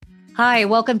Hi,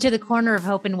 welcome to the Corner of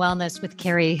Hope and Wellness with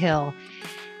Carrie Hill.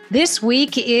 This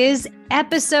week is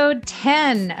episode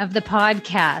 10 of the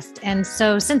podcast. And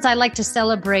so since I like to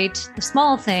celebrate the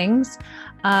small things,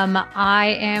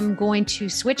 I am going to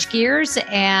switch gears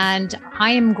and I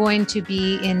am going to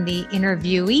be in the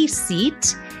interviewee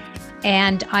seat.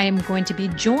 And I am going to be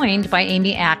joined by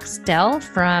Amy Axtell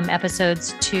from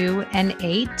episodes 2 and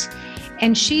 8.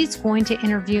 And she's going to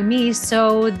interview me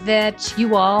so that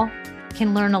you all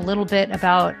can learn a little bit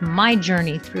about my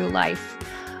journey through life.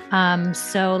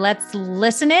 So let's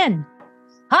listen in.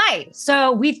 Hi.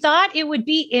 So we thought it would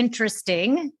be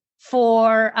interesting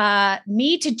for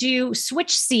me to do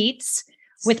switch seats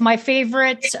with my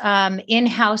favorite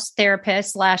in-house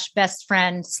therapist / best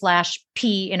friend /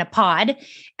 pea in a pod.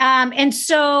 And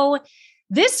so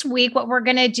this week, what we're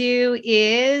going to do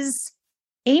is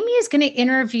Amy is going to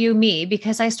interview me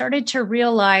because I started to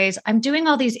realize I'm doing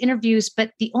all these interviews,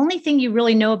 but the only thing you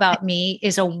really know about me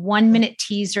is a 1-minute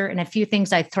teaser and a few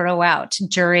things I throw out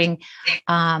during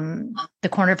the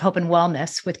Corner of Hope and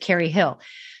Wellness with Carrie Hill.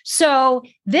 So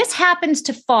this happens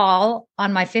to fall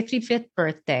on my 55th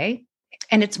birthday,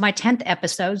 and it's my 10th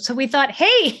episode. So we thought,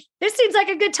 hey, this seems like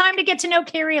a good time to get to know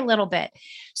Carrie a little bit.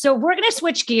 So we're going to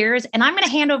switch gears and I'm going to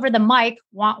hand over the mic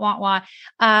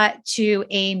to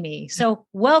Amy. So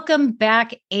welcome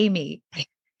back, Amy.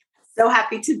 So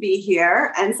happy to be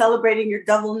here and celebrating your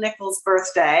double Nichols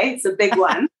birthday. It's a big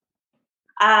one.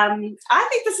 I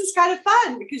think this is kind of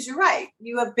fun because you're right.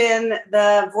 You have been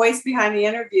the voice behind the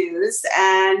interviews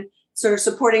and sort of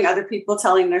supporting other people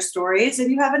telling their stories,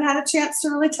 and you haven't had a chance to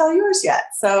really tell yours yet.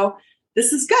 So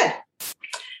this is good.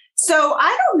 So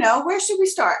I don't know, where should we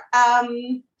start?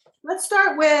 Let's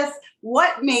start with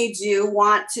what made you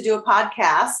want to do a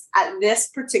podcast at this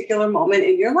particular moment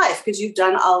in your life, because you've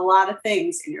done a lot of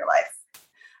things in your life.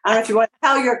 I don't know if you want to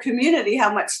tell your community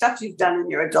how much stuff you've done in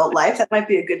your adult life. That might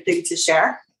be a good thing to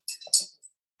share.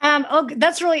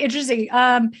 That's really interesting.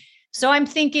 So I'm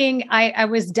thinking I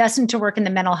was destined to work in the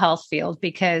mental health field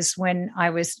because when I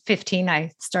was 15,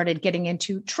 I started getting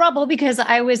into trouble because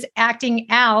I was acting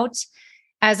out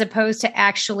as opposed to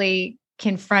actually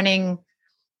confronting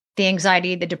the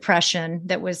anxiety, the depression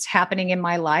that was happening in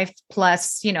my life.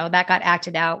 Plus, that got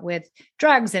acted out with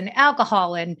drugs and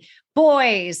alcohol and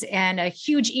boys and a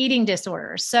huge eating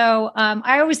disorder. So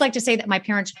I always like to say that my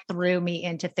parents threw me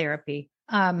into therapy.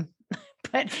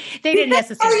 But they didn't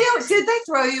necessarily. Did they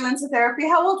throw you into therapy?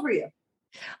 How old were you?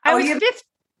 I was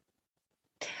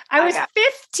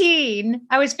 15.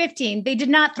 I was 15. They did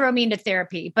not throw me into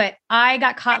therapy, but I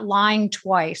got caught lying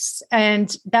twice.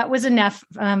 And that was enough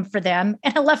for them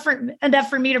and enough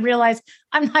for me to realize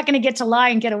I'm not going to get to lie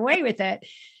and get away with it.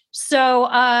 So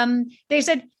they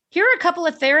said, here are a couple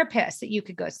of therapists that you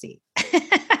could go see.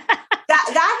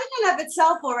 That in and of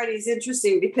itself already is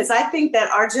interesting because I think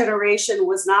that our generation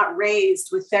was not raised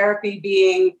with therapy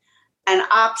being an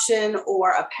option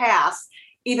or a path,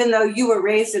 even though you were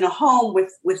raised in a home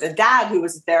with a dad who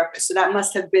was a therapist. So that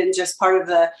must have been just part of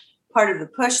the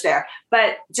push there.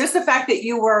 But just the fact that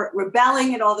you were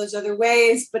rebelling in all those other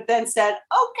ways, but then said,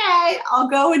 okay, I'll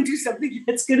go and do something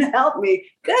that's going to help me.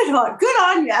 Good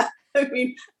on you. I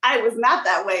mean, I was not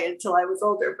that way until I was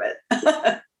older,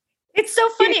 but it's so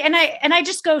funny. And I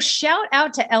just go shout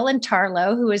out to Ellen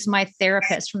Tarlow, who is my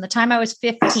therapist from the time I was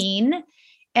 15.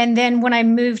 And then when I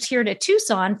moved here to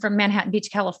Tucson from Manhattan Beach,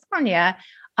 California,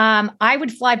 I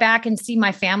would fly back and see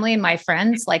my family and my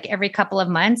friends like every couple of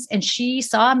months. And she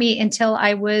saw me until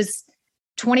I was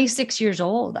 26 years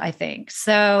old, I think.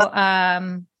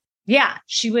 So, yeah,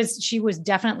 she was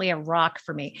definitely a rock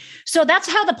for me. So that's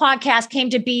how the podcast came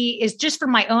to be, is just for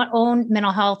my own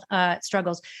mental health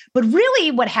struggles. But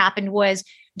really what happened was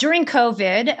during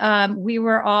COVID, we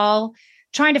were all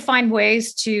trying to find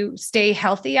ways to stay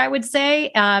healthy, I would say.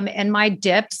 And my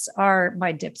dips are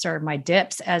my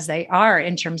dips as they are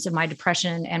in terms of my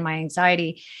depression and my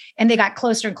anxiety. And they got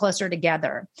closer and closer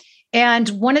together. And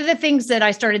one of the things that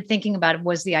I started thinking about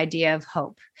was the idea of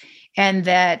hope. And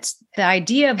that the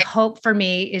idea of hope for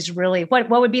me is really what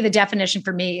would be the definition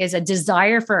for me is a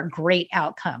desire for a great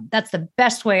outcome. That's the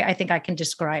best way I think I can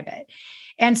describe it.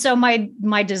 And so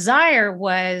my desire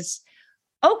was,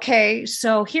 okay,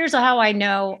 so here's how I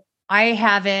know I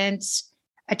haven't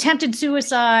attempted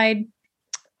suicide,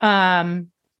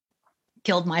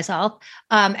 killed myself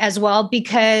as well,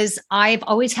 because I've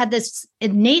always had this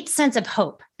innate sense of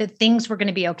hope that things were going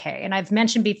to be okay. And I've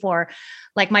mentioned before,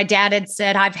 like my dad had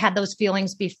said, I've had those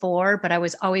feelings before, but I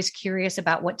was always curious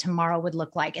about what tomorrow would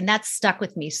look like. And that stuck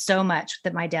with me so much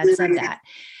that my dad said that.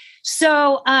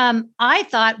 So I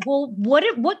thought, well,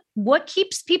 what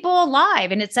keeps people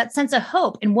alive? And it's that sense of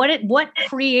hope. And what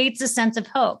creates a sense of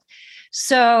hope?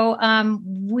 So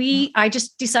I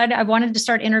just decided I wanted to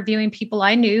start interviewing people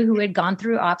I knew who had gone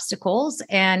through obstacles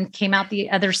and came out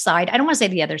the other side. I don't want to say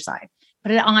the other side,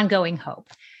 but an ongoing hope.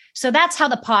 So that's how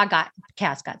the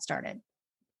podcast got started.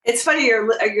 It's funny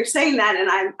you're saying that,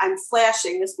 and I'm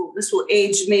flashing. This will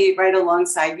age me right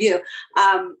alongside you.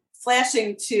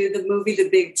 Flashing to the movie The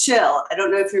Big Chill. I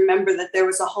don't know if you remember that there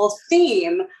was a whole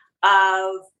theme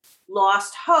of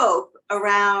lost hope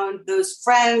around those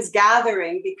friends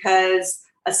gathering because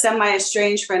a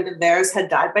semi-estranged friend of theirs had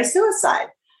died by suicide.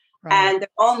 Right. And they're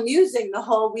all musing the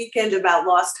whole weekend about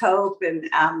lost hope, and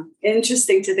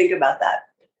interesting to think about that.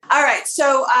 All right.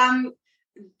 So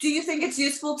do you think it's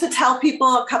useful to tell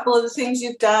people a couple of the things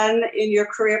you've done in your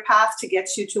career path to get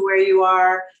you to where you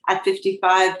are at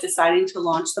 55, deciding to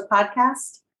launch the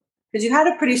podcast? Because you had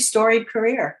a pretty storied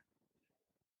career.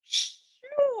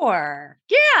 Sure.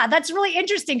 Yeah, that's really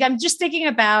interesting. I'm thinking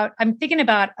about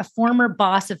a former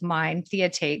boss of mine, Thea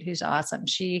Tate, who's awesome.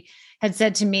 She had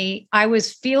said to me, I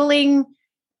was feeling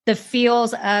the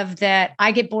feels of that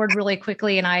I get bored really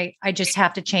quickly and I just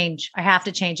have to change. I have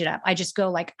to change it up. I just go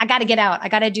like, I got to get out. I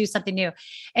got to do something new.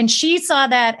 And she saw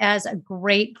that as a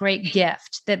great, great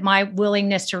gift, that my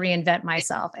willingness to reinvent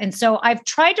myself. And so I've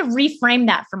tried to reframe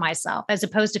that for myself, as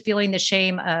opposed to feeling the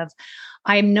shame of,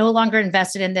 I'm no longer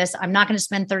invested in this. I'm not going to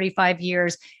spend 35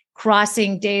 years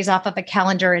crossing days off of a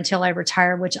calendar until I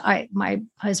retire, which my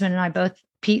husband and I both,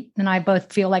 Pete and I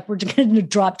both feel like we're going to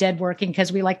drop dead working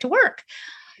because we like to work.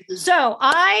 So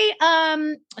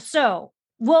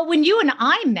when you and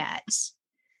I met,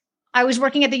 I was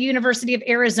working at the University of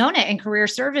Arizona in career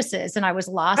services, and I was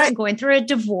lost and going through a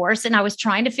divorce, and I was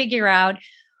trying to figure out,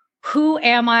 who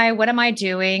am I? What am I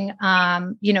doing?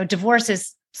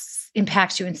 Divorce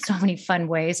impacts you in so many fun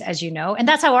ways, as you know. And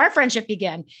that's how our friendship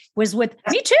began, was with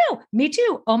me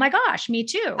too. Oh my gosh, me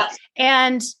too.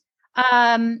 And,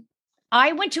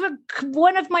 I went to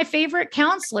one of my favorite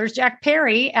counselors, Jack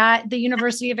Perry, at the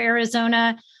University of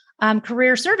Arizona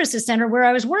Career Services Center, where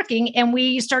I was working. And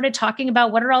we started talking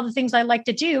about what are all the things I like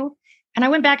to do. And I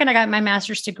went back and I got my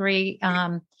master's degree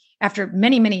after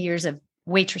many, many years of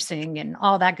waitressing and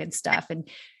all that good stuff, and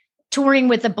touring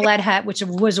with the Blood Hut, which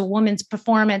was a women's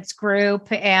performance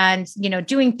group, and,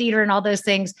 doing theater and all those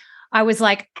things. I was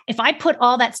like, if I put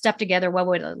all that stuff together, what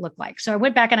would it look like? So I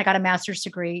went back and I got a master's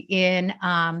degree in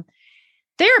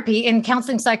therapy, in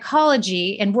counseling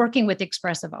psychology, and working with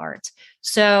expressive arts.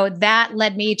 So that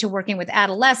led me to working with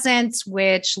adolescents,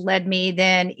 which led me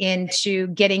then into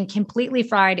getting completely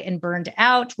fried and burned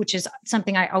out, which is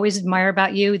something I always admire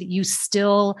about you, that you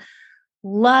still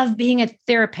love being a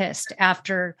therapist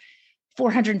after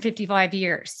 455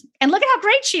 years. And look at how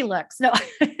great she looks. No.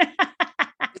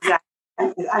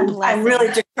 Exactly. I'm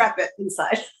really decrepit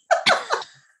inside.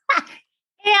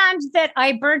 And that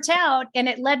I burnt out, and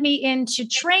it led me into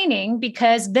training,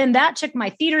 because then that took my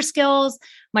theater skills,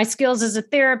 my skills as a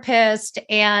therapist,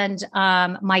 and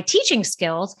my teaching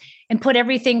skills, and put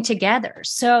everything together.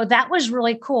 So that was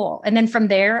really cool. And then from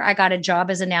there, I got a job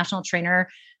as a national trainer,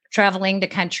 traveling the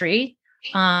country.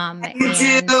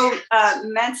 You do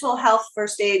mental health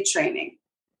first aid training.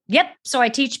 Yep. So I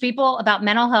teach people about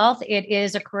mental health. It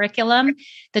is a curriculum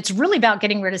that's really about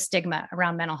getting rid of stigma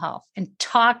around mental health and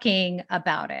talking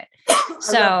about it.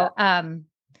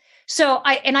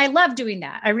 I love doing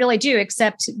that. I really do,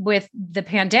 except with the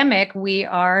pandemic, we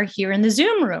are here in the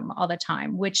Zoom room all the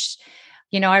time, which,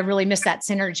 I really miss that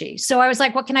synergy. So I was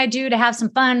like, what can I do to have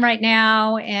some fun right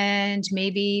now and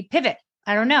maybe pivot?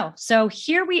 I don't know. So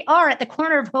here we are at the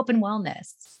corner of hope and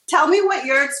wellness. Tell me what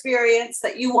your experience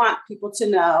that you want people to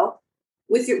know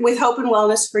with hope and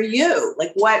wellness for you.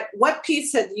 Like what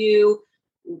piece have you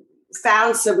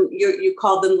found you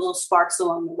called them little sparks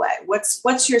along the way?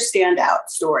 What's your standout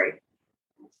story?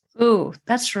 Ooh,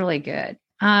 that's really good.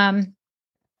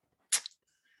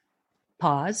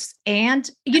 Pause. And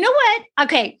you know what?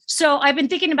 Okay. So I've been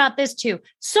thinking about this too.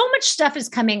 So much stuff is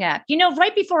coming up,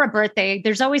 right before a birthday,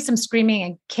 there's always some screaming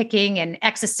and kicking and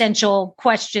existential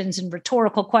questions and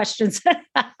rhetorical questions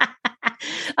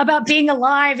about being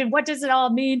alive and what does it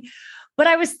all mean? But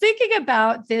I was thinking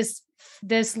about this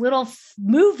little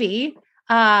movie,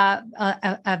 a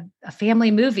family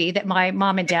movie that my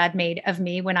mom and dad made of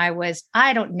me when I was,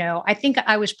 I don't know, I think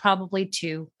I was probably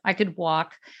 2. I could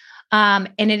walk. And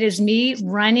it is me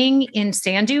running in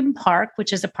Sand Dune Park,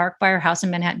 which is a park by our house in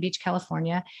Manhattan Beach,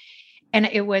 California. And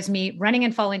it was me running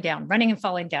and falling down, running and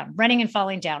falling down, running and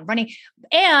falling down, running.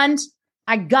 And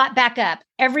I got back up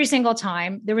every single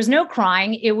time. There was no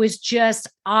crying. It was just,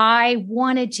 I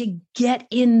wanted to get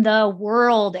in the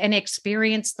world and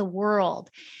experience the world.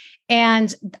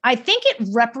 And I think it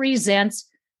represents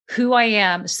who I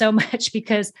am so much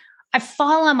because I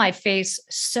fall on my face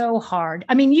so hard.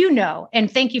 I mean,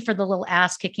 and thank you for the little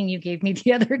ass kicking you gave me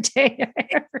the other day.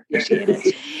 I appreciate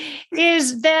it.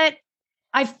 Is that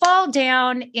I fall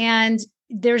down and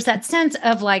there's that sense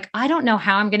of like, I don't know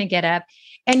how I'm going to get up.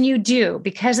 And you do,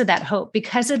 because of that hope,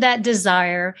 because of that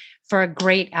desire for a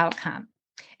great outcome.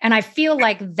 And I feel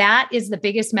like that is the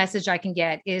biggest message I can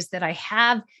get, is that I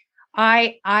have,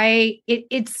 I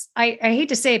hate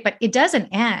to say it, but it doesn't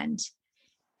end,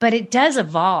 but it does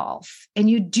evolve. And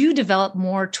you do develop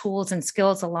more tools and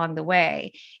skills along the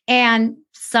way. And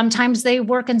sometimes they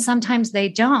work and sometimes they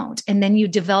don't. And then you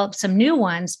develop some new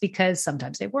ones because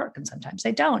sometimes they work and sometimes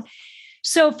they don't.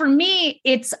 So for me,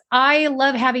 I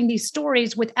love having these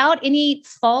stories without any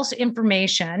false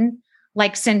information,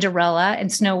 like Cinderella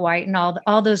and Snow White and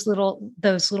all those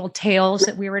little tales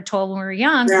that we were told when we were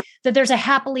young, that there's a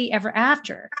happily ever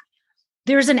after.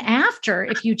 There's an after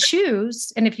if you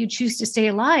choose, and if you choose to stay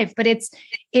alive, but it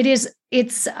is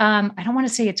I don't want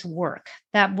to say it's work.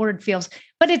 That word feels,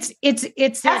 but it's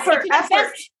effort.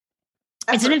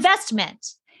 It's an investment.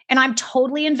 And I'm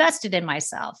totally invested in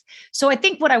myself. So I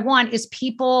think what I want is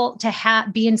people to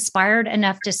be inspired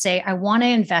enough to say, I want to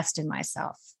invest in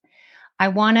myself. I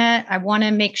want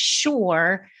to make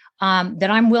sure that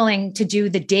I'm willing to do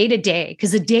the day-to-day,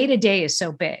 because the day-to-day is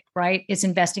so big, right? It's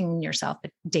investing in yourself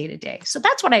day-to-day. So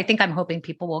that's what I think I'm hoping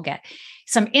people will get.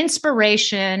 Some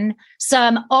inspiration,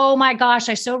 oh my gosh,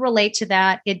 I so relate to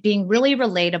that. It being really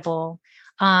relatable.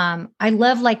 I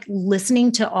love like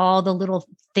listening to all the little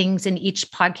things in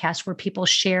each podcast where people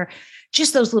share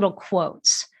just those little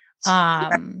quotes.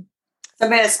 I'm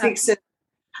going to speak soon.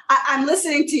 I'm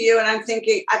listening to you and I'm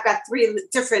thinking I've got 3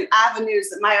 different avenues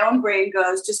that my own brain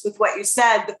goes just with what you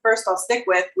said. The first I'll stick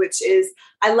with, which is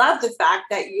I love the fact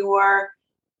that your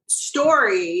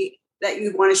story that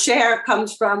you want to share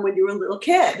comes from when you were a little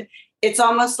kid. It's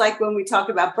almost like when we talk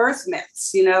about birth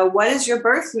myths, what is your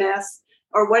birth myth?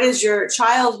 Or what is your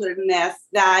childhood myth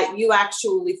that you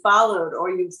actually followed or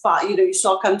you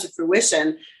saw come to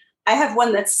fruition? I have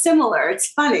one that's similar. It's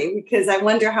funny because I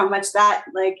wonder how much that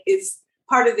is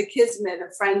part of the kismet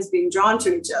of friends being drawn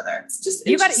to each other. It's just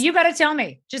you got to tell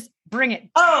me. Just bring it.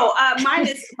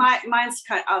 Mine's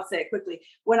kind of, I'll say it quickly.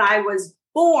 When I was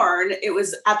born, it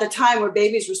was at the time where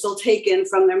babies were still taken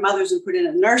from their mothers and put in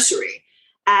a nursery.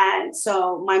 And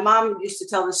so my mom used to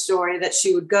tell the story that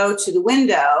she would go to the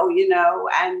window,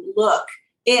 and look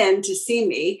in to see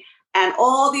me, and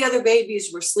all the other babies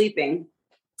were sleeping.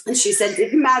 And she said, it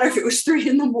didn't matter if it was 3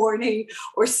 a.m.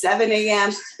 or 7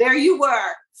 a.m. There you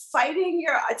were fighting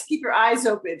to keep your eyes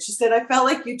open. She said, I felt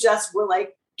like you just were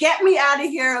like, get me out of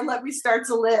here and let me start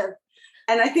to live.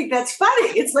 And I think that's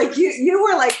funny. It's like you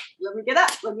were like, let me get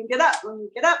up. And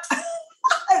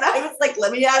I was like,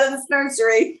 let me out of this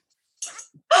nursery.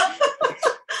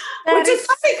 Which is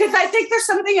funny because I think there's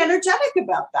something energetic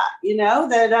about that,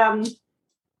 that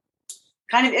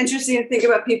kind of interesting to think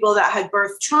about people that had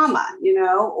birth trauma,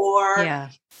 or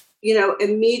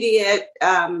immediate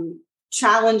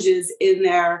challenges in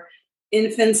their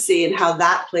infancy and how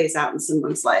that plays out in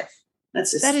someone's life.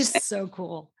 That is so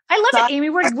cool. I love it, Amy.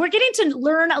 We're getting to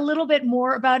learn a little bit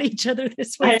more about each other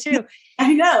this way too.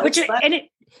 I know.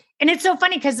 And it's so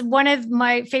funny because one of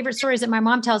my favorite stories that my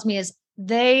mom tells me is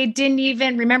they didn't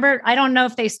even remember. I don't know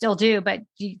if they still do, but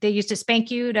they used to spank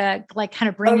you to kind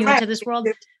of bring you into this world.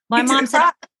 My mom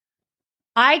said,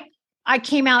 I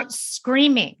came out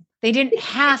screaming. They didn't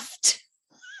have to.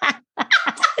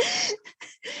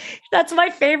 That's my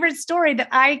favorite story, that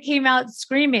I came out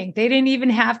screaming. They didn't even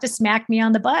have to smack me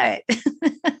on the butt.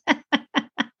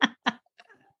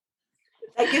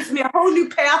 That gives me a whole new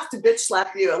path to bitch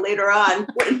slap you later on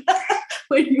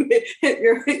when you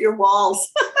hit your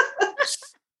walls.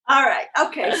 All right.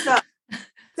 Okay.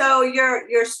 So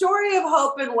your story of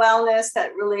hope and wellness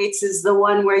that relates is the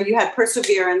one where you had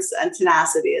perseverance and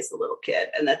tenacity as a little kid,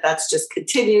 and that's just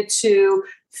continued to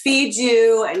feed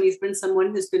you. And you've been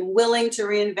someone who's been willing to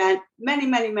reinvent many,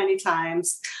 many, many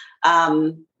times,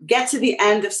 get to the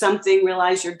end of something,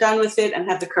 realize you're done with it, and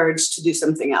have the courage to do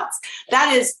something else.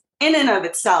 That is in and of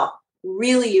itself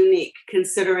really unique,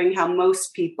 considering how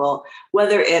most people,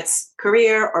 whether it's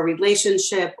career or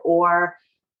relationship or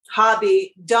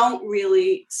hobby, don't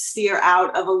really steer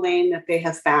out of a lane that they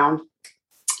have found.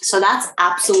 So that's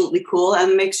absolutely cool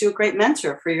and makes you a great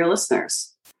mentor for your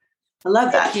listeners. I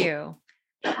love that. Thank you.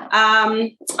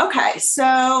 Okay,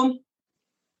 so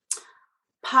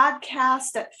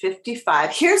podcast at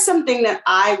 55. Here's something that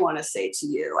I want to say to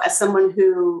you as someone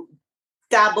who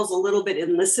dabbles a little bit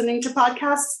in listening to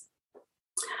podcasts.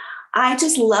 I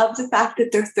just love the fact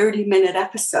that they're 30-minute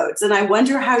episodes. And I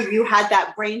wonder how you had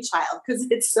that brainchild, because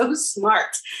it's so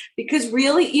smart. Because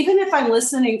really, even if I'm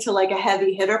listening to like a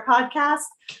heavy hitter podcast,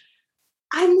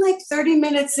 I'm like 30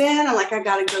 minutes in. I'm like, I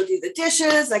got to go do the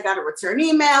dishes. I got to return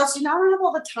emails. I don't have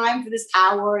all the time for this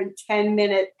hour and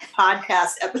 10-minute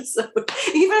podcast episode,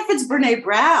 even if it's Brene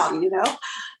Brown,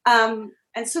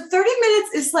 And so 30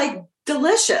 minutes is like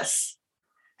delicious.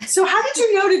 So how did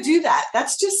you know to do that?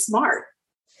 That's just smart.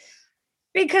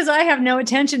 Because I have no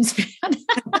attention span.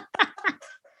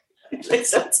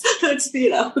 It's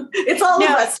all of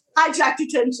us, hijacked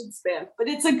attention span, but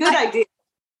it's a good idea.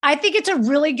 I think it's a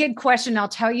really good question. I'll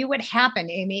tell you what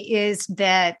happened, Amy, is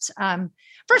that,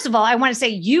 first of all, I want to say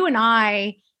you and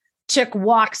I took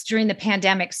walks during the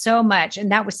pandemic so much,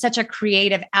 and that was such a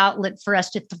creative outlet for us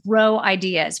to throw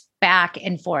ideas back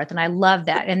and forth. And I love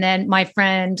that. And then my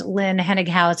friend, Lynn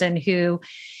Hennighausen, who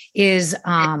is,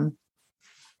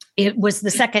 it was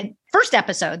the first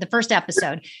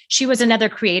episode. She was another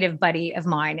creative buddy of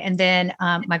mine. And then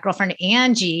my girlfriend,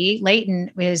 Angie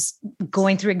Layton, is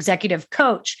going through executive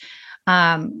coach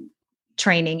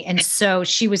training. And so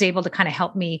she was able to kind of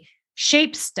help me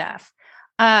shape stuff.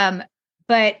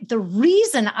 But the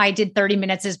reason I did 30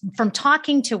 minutes is from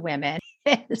talking to women.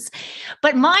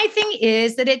 But my thing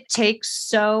is that it takes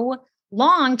so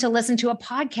long to listen to a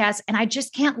podcast, and I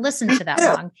just can't listen to that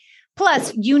long.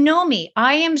 Plus, you know me,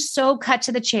 I am so cut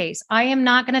to the chase. I am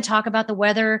not going to talk about the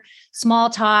weather, small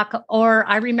talk, or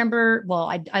I remember,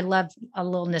 I love a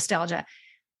little nostalgia.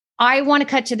 I want to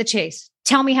cut to the chase.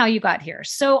 Tell me how you got here.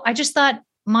 So I just thought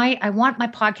I want my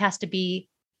podcast to be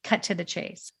cut to the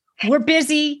chase. We're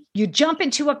busy. You jump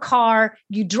into a car,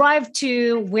 you drive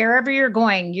to wherever you're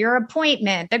going, your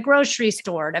appointment, the grocery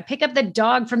store, to pick up the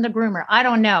dog from the groomer. I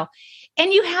don't know.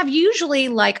 And you have usually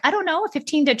a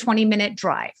 15 to 20 minute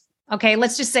drive. Okay,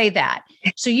 let's just say that.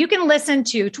 So you can listen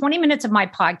to 20 minutes of my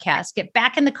podcast, get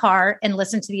back in the car and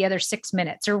listen to the other 6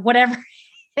 minutes or whatever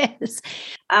it is.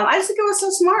 I just think it was so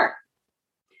smart.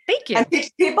 Thank you. I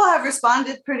think people have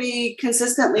responded pretty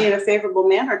consistently in a favorable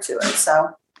manner to it.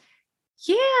 So,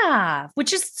 yeah,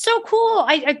 which is so cool.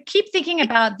 I keep thinking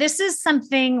about this is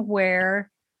something where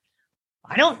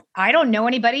I don't know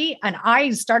anybody. And I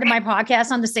started my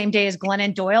podcast on the same day as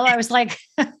Glennon Doyle. I was like,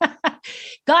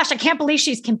 gosh, I can't believe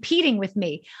she's competing with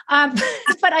me.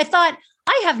 But I thought,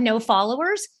 I have no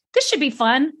followers. This should be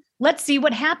fun. Let's see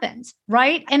what happens.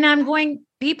 Right. And I'm going,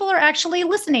 people are actually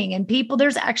listening, and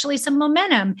there's actually some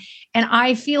momentum. And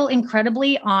I feel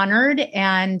incredibly honored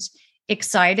and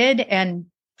excited and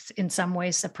in some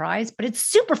ways surprised, but it's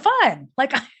super fun.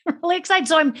 Like, I'm really excited.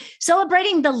 So I'm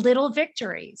celebrating the little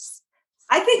victories.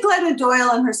 I think Glennon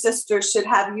Doyle and her sister should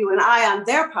have you and I on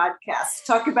their podcast to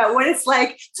talk about what it's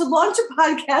like to launch a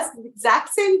podcast the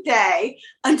exact same day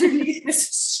underneath this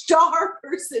star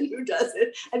person who does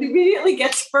it and immediately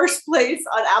gets first place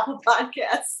on Apple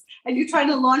Podcasts. And you're trying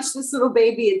to launch this little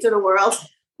baby into the world.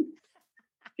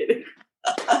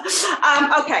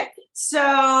 Okay,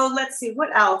 so let's see.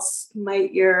 What else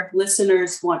might your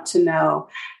listeners want to know?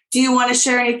 Do you want to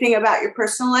share anything about your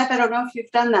personal life? I don't know if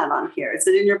you've done that on here. Is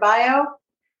it in your bio?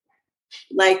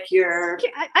 Like your...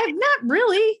 I'm not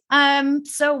really.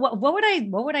 So what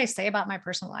would I say about my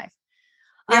personal life?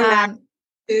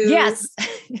 Yes.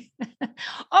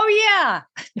 Oh yeah.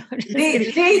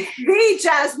 the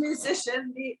jazz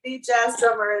musician, the jazz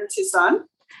drummer in Tucson.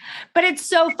 But it's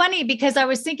so funny because I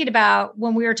was thinking about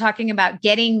when we were talking about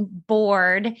getting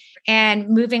bored and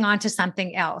moving on to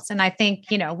something else. And I think,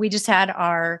 we just had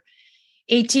our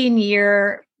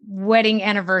 18-year wedding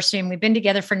anniversary, and we've been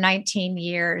together for 19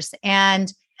 years.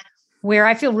 And where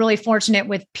I feel really fortunate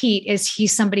with Pete is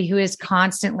he's somebody who is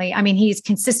constantly, he's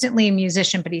consistently a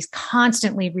musician, but he's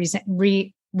constantly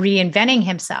reinventing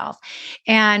himself.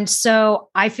 And so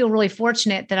I feel really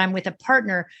fortunate that I'm with a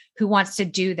partner who wants to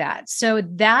do that. So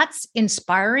that's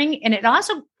inspiring. And it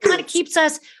also kind of keeps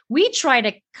us, we try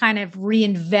to kind of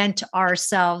reinvent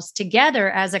ourselves together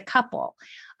as a couple,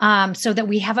 so that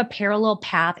we have a parallel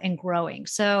path and growing.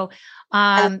 So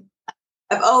I've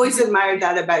always admired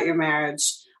that about your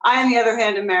marriage. I, on the other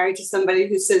hand, am married to somebody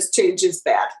who says change is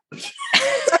bad.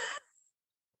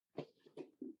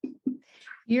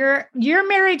 You're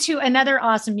married to another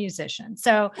awesome musician.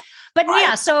 So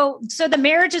the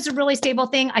marriage is a really stable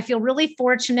thing. I feel really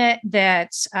fortunate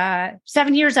that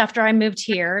 7 years after I moved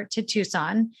here to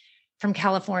Tucson from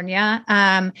California,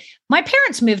 my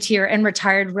parents moved here and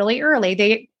retired really early.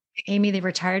 They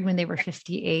retired when they were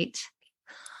 58.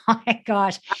 my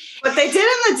gosh. But they did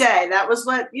in the day. That was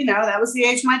what, that was the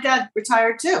age my dad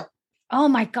retired too. Oh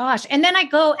my gosh. And then I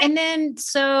go, and then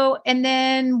it's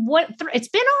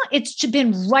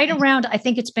been right around, I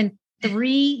think it's been 3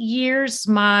 years.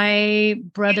 My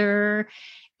brother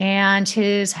and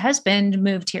his husband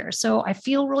moved here. So I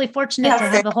feel really fortunate to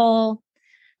have the whole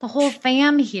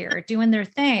fam here doing their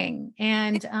thing.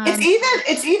 And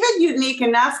it's even unique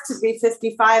enough to be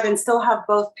 55 and still have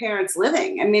both parents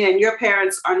living. I mean, and your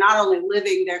parents are not only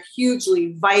living, they're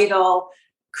hugely vital,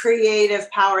 creative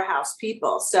powerhouse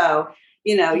people. So,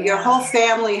 your whole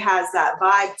family has that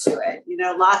vibe to it,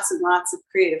 lots and lots of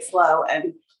creative flow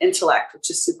and intellect, which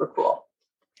is super cool.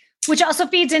 Which also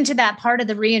feeds into that part of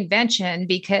the reinvention,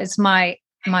 because my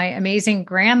amazing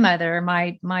grandmother,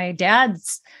 my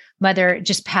dad's mother,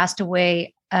 just passed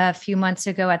away a few months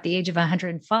ago at the age of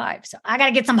 105. So I got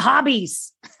to get some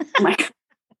hobbies. Oh my God.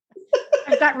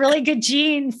 I've got really good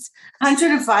genes.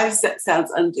 105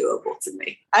 sounds undoable to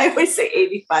me. I always say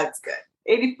 85 is good.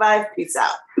 85, peace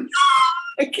out.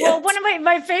 Well, one of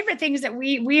my favorite things that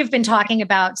we have been talking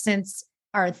about since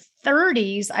our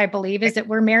 30s, I believe, is that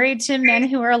we're married to men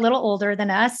who are a little older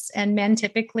than us, and men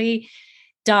typically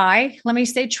die. Let me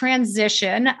say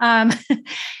transition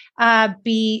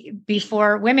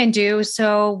before women do.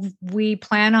 So we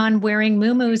plan on wearing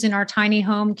muumuus in our tiny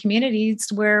home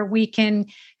communities where we can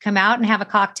come out and have a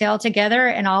cocktail together,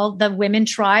 and all the women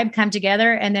tribe come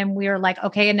together. And then we are like,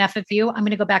 okay, enough of you. I'm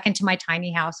going to go back into my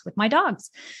tiny house with my dogs.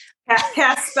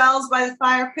 Cast spells by the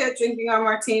fire pit, drinking our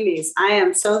martinis. I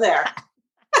am so there.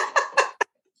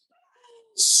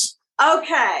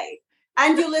 Okay.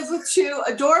 And you live with 2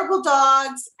 adorable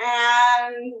dogs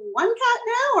and 1 cat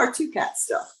now, or 2 cats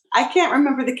still? I can't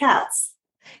remember the cats.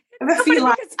 I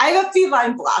have a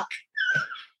feline block.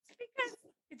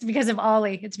 It's because of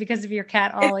Ollie. It's because of your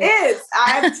cat, Ollie. It is.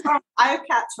 I have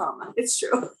cat trauma. It's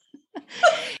true.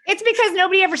 It's because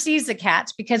nobody ever sees the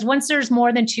cats, because once there's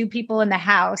more than 2 people in the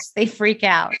house, they freak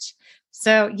out.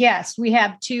 So yes, we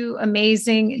have 2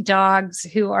 amazing dogs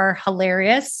who are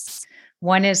hilarious.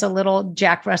 One is a little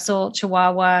Jack Russell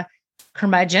Chihuahua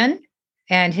curmudgeon,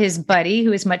 and his buddy,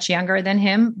 who is much younger than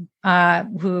him,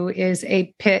 who is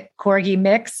a pit corgi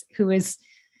mix, who is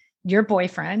your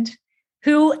boyfriend,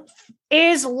 who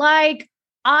is like,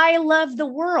 I love the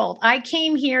world. I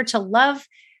came here to love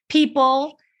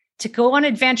people, to go on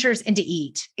adventures, and to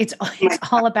eat. It's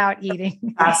all about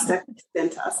eating.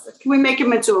 Fantastic. Can we make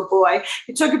him into a boy?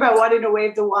 You talk about wanting to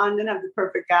wave the wand and have the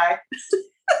perfect guy.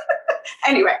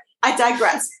 Anyway, I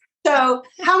digress. So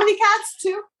how many cats?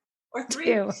 2 or 3?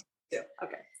 2.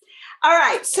 Okay. All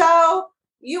right. So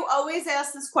you always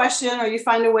ask this question, or you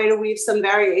find a way to weave some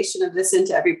variation of this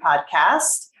into every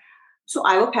podcast. So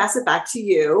I will pass it back to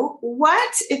you.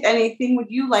 What, if anything, would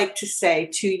you like to say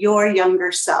to your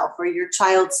younger self, or your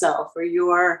child self, or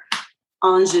your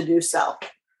ingenue self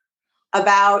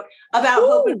about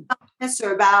hope and happiness,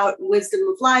 or about wisdom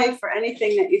of life, or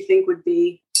anything that you think would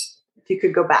be, if you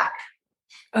could go back?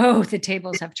 Oh, the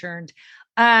tables have turned.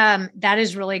 That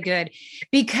is really good,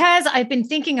 because I've been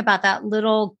thinking about that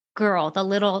little girl, the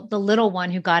little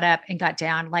one who got up and got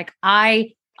down. Like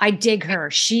I dig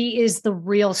her. She is the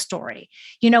real story.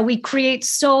 We create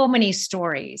so many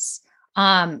stories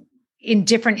in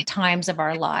different times of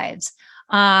our lives.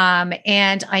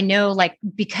 And I know, like,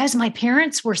 because my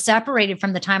parents were separated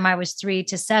from the time I was 3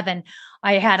 to 7,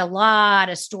 I had a lot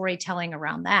of storytelling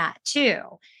around that too,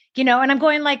 and I'm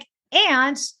going like,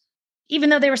 and even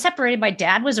though they were separated, my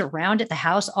dad was around at the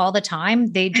house all the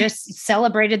time. They just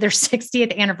celebrated their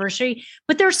 60th anniversary,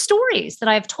 but there's stories that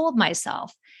I've told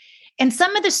myself. And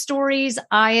some of the stories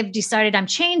I have decided I'm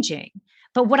changing.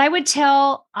 But what I would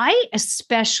tell, I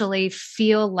especially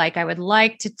feel like I would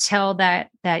like to tell that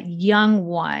young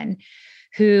one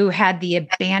who had the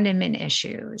abandonment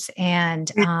issues and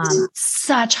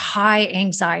such high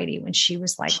anxiety when she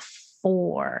was like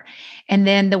 4. And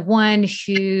then the one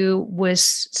who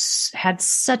had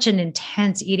such an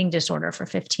intense eating disorder for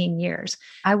 15 years.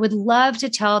 I would love to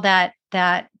tell that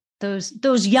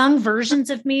those young versions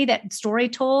of me, that story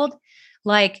told,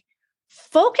 like,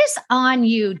 focus on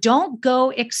you. Don't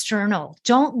go external.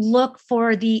 Don't look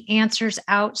for the answers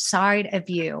outside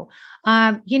of you.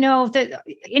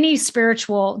 Any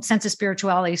spiritual sense of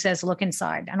spirituality says, look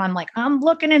inside. And I'm like, I'm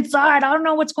looking inside. I don't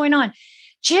know what's going on.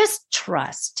 Just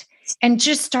trust, and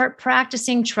just start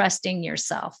practicing trusting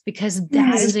yourself, because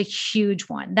that is a huge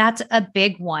one. That's a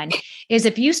big one, is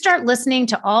if you start listening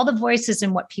to all the voices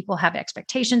and what people have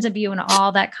expectations of you and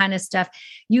all that kind of stuff,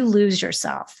 you lose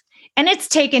yourself. And it's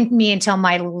taken me until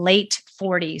my late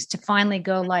 40s to finally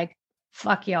go like,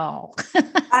 fuck y'all.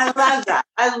 I love that.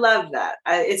 I love that.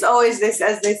 It's always this,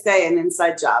 as they say, an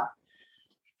inside job.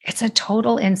 It's a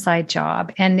total inside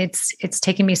job. And it's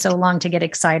taken me so long to get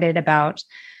excited about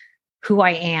who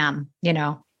I am,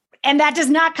 and that does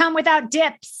not come without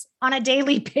dips on a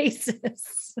daily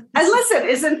basis. And listen,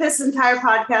 isn't this entire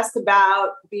podcast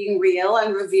about being real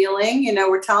and revealing?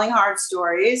 We're telling hard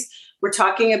stories. We're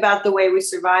talking about the way we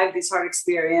survive these hard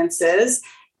experiences.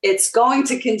 It's going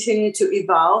to continue to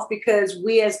evolve because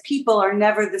we as people are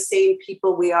never the same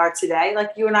people we are today. Like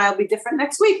you and I will be different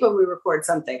next week when we record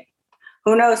something.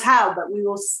 Who knows how, but we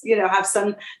will, have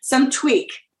some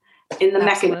tweak in the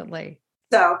mechanism. Absolutely.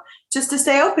 So just to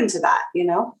stay open to that,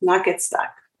 not get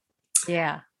stuck.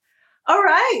 Yeah. All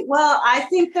right. Well, I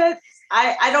think that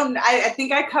I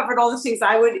think I covered all the things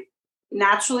I would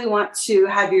naturally want to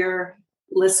have your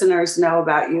listeners know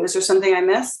about you. Is there something I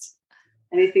missed?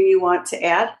 Anything you want to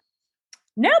add?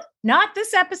 Nope, not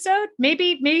this episode.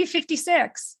 Maybe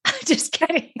 56. Just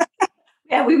kidding.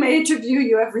 Yeah, we may interview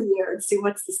you every year and see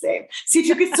what's the same. See if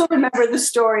you can still remember the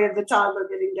story of the toddler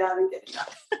getting down and getting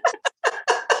up.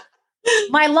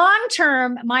 My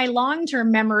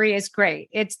long-term memory is great.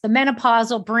 It's the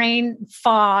menopausal brain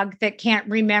fog that can't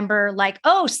remember, like,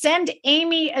 oh, send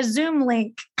Amy a Zoom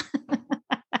link. ...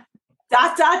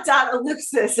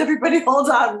 ellipsis. Everybody hold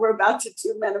on. We're about to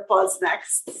do menopause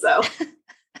next. So,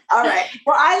 all right.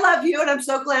 Well, I love you and I'm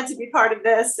so glad to be part of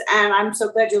this. And I'm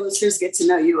so glad your listeners get to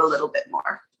know you a little bit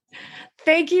more.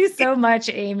 Thank you so much,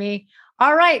 Amy.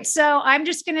 All right. So I'm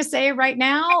just going to say right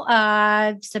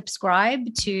now,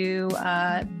 subscribe to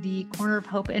the Corner of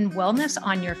Hope and Wellness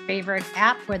on your favorite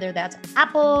app, whether that's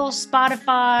Apple,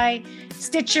 Spotify,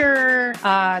 Stitcher,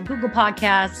 Google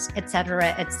Podcasts, et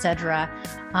cetera, et cetera.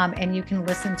 And you can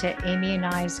listen to Amy and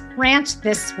I's rant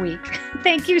this week.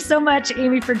 Thank you so much,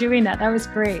 Amy, for doing that. That was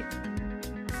great.